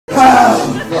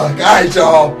Fuck. Alright,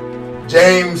 y'all.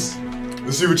 James,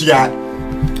 let's see what you got.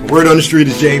 Word on the street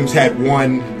is James had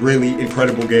one really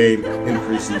incredible game in the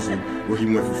preseason where he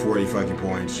went for 40 fucking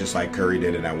points, just like Curry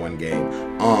did in that one game.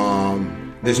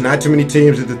 There's not too many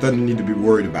teams that the Thunder need to be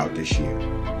worried about this year.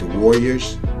 The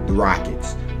Warriors, the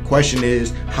Rockets. Question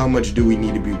is, how much do we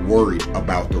need to be worried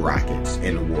about the Rockets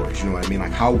and the Warriors? You know what I mean?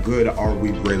 Like, how good are we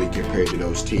really compared to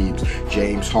those teams?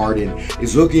 James Harden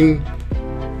is looking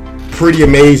pretty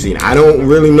amazing. I don't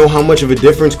really know how much of a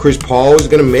difference Chris Paul is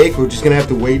going to make. We're just going to have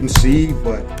to wait and see.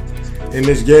 But in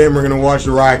this game, we're going to watch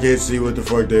the Rockets, see what the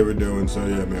fuck they were doing. So,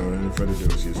 yeah, man, without further ado,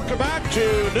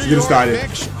 let's get started.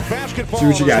 See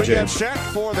what you got, James.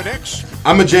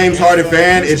 I'm a James Harden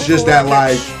fan. It's just that,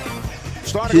 like,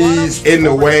 he's in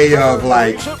the way of,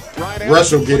 like,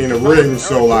 Russell getting a ring.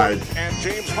 So, like,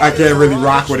 I can't really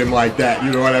rock with him like that.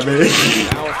 You know what I mean?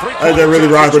 I can't really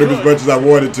rock with him as much as I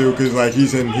wanted to because, like,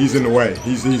 he's in the way.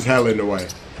 He's hella in the way.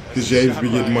 Because James be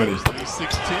getting money.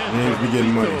 James be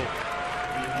getting money.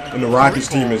 And the Rockets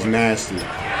team is nasty.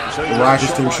 The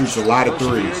Rockets team shoots a lot of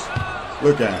threes.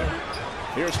 Look at him.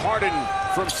 Here's Harden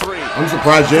from three. I'm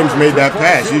surprised James made that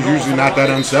pass. He's usually not that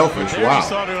unselfish. Wow.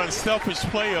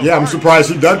 Yeah, I'm surprised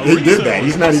he did that.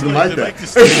 He's not even like that.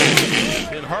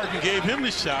 And Harden gave him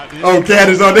the shot. Oh, Cat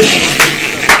is on the.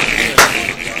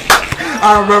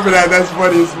 I remember that. That's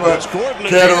funny as fuck.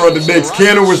 Cantor on the Knicks.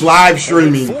 Cantor was live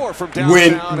streaming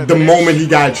when the moment he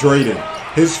got traded.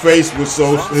 His face was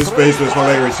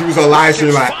hilarious. He was on live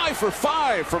stream like,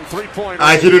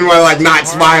 he didn't want to like not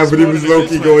smile, but he was low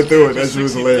key going through it. That shit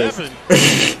was hilarious.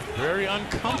 Very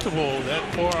uncomfortable that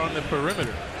far on the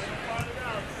perimeter.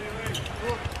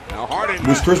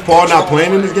 Was Chris Paul not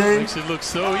playing in this game? Makes it look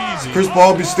so easy. Chris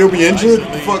Paul still be injured?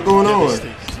 What the fuck going on?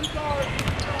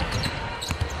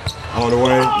 All the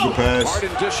way, good pass.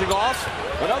 Harden dishing off.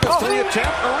 Another three attempt.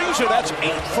 Ariza, that's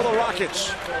 8 for the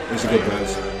Rockets. It's a good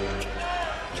pass.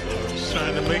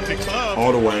 Trying to make the club.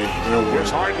 All the way.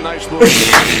 Here's Harden, nice move.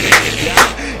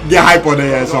 Get hype on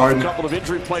their ass, Harden.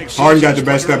 Harden got the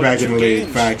best step back in the league.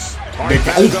 Facts.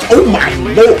 Oh my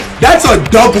lord. That's a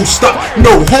double stop.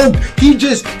 No, he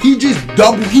just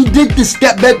double. He did the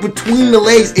step back between the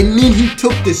legs and then he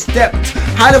took the step.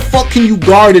 How the fuck can you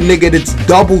guard a nigga that's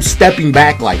double stepping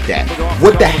back like that?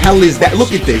 What the hell is that?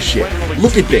 Look at this shit.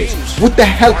 Look at this. What the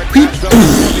hell?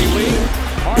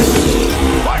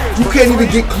 You can't even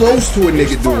get close to a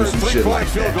nigga doing some shit like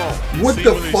that. What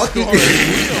the fuck is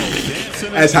this?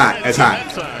 That's hot. That's hot.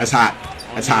 That's hot.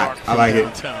 That's hot. I like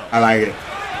it. I like it.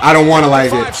 I don't want to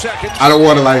like it. I don't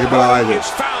want to like it, but I like it.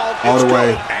 All the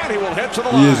way.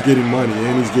 He is getting money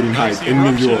and he's getting hype in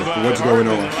New York. What's going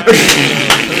on?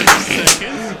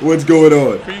 What's going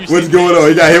on? What's going on?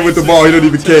 He got hit with the ball. He don't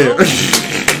even care.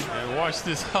 And watch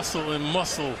this hustle and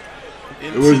muscle.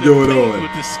 What's going on?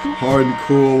 Harden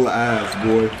cool ass,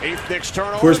 boy.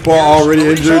 Chris Paul already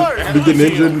injured. Be getting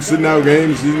injured and sitting out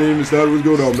games. He didn't even start. What's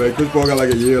going on, man? Chris Paul got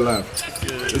like a year left.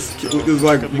 This is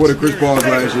like one of Chris Paul's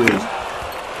last years.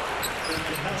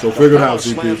 So figure it out,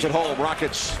 CP.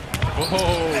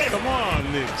 Oh, come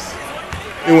on, Knicks.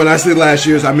 And when I say last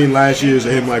year's, I mean last year's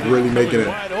of him like really making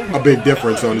a big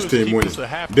difference on his team winning.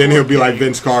 Then he'll be like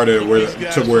Vince Carter, where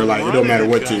like it don't matter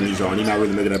what team he's on, he's not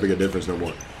really making that big a difference no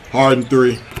more. Harden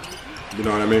 3, you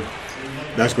know what I mean?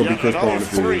 That's gonna be Chris Paul in a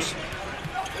few years.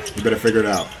 You better figure it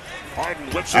out.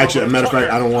 Actually, as a matter of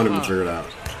fact, I don't want him to figure it out.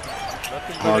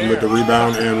 Harden with the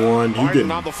rebound and one. He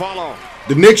didn't.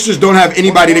 The Knicks just don't have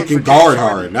anybody that can guard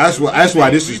Harden. That's why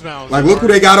this is like, look who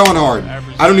they got on Harden.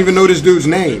 I don't even know this dude's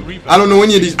name. I don't know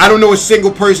any of these. I don't know a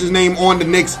single person's name on the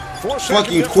Knicks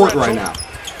fucking court right now.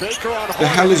 The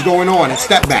hell is going on? It's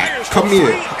step back. Come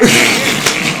here.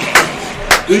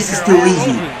 This is too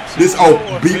easy. This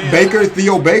Baker,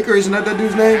 Theo Baker, isn't that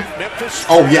dude's name?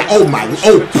 Oh yeah. Oh my.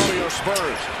 Oh.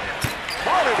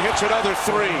 Harden hits another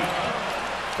 3.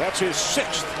 That's his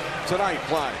 6th tonight,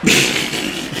 Clyde.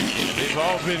 They've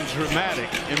all been dramatic,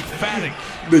 emphatic.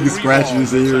 Nigga scratching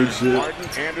his ear and shit. What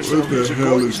the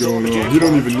hell is going on? He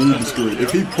don't even need the screen.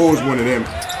 If he pulls one of them.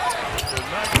 They're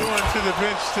not going to the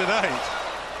bench tonight.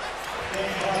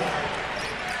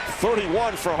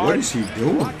 31 for Harden. What is he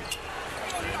doing?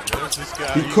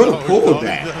 He could have pulled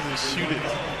that.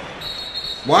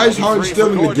 Why is Harden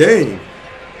still in the game?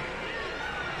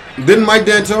 Didn't Mike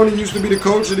D'Antoni used to be the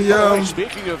coach of the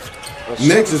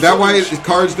Knicks? Is that why his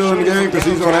card's still in the game? Because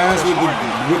he's on ass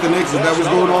with the Knicks? Is that what's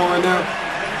going on right now?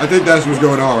 I think that's what's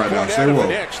going on right now. Say whoa.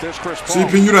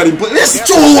 CP, you not even playing. This is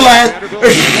too ass.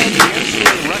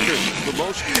 the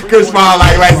most. Chris Paul,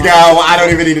 like, let's go. I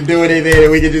don't even need to do anything.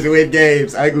 We can just win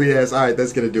games. Ugly ass. All right,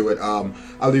 that's gonna do it.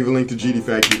 I'll leave a link to GD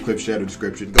Factory clip shadow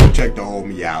description. Go check the whole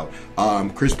me out.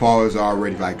 Chris Paul is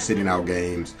already like sitting out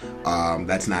games.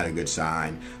 That's not a good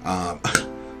sign.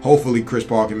 Hopefully Chris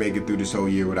Paul can make it through this whole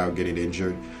year without getting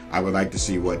injured. I would like to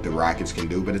see what the Rockets can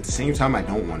do, but at the same time, I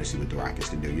don't want to see what the Rockets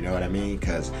can do. You know what I mean?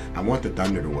 Because I want the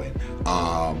Thunder to win.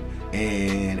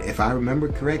 And if I remember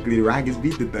correctly, the Rockets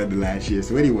beat the Thunder last year.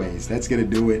 So anyways, that's going to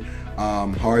do it.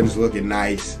 Harden's looking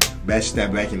nice. Best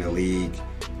step back in the league,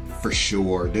 for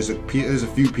sure. There's a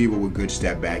few people with good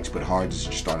step backs, but Harden's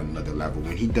just on another level.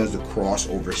 When he does the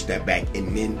crossover step back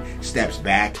and then steps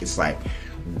back, it's like,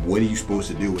 what are you supposed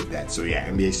to do with that? So yeah,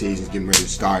 NBA season's getting ready to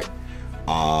start.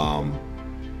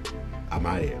 I'm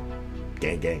out of here.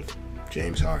 Gang, gang.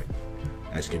 James Harden.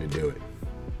 That's going to do it.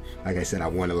 Like I said, I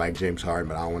want to like James Harden,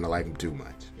 but I don't want to like him too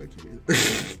much.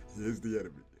 Here's the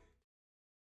enemy.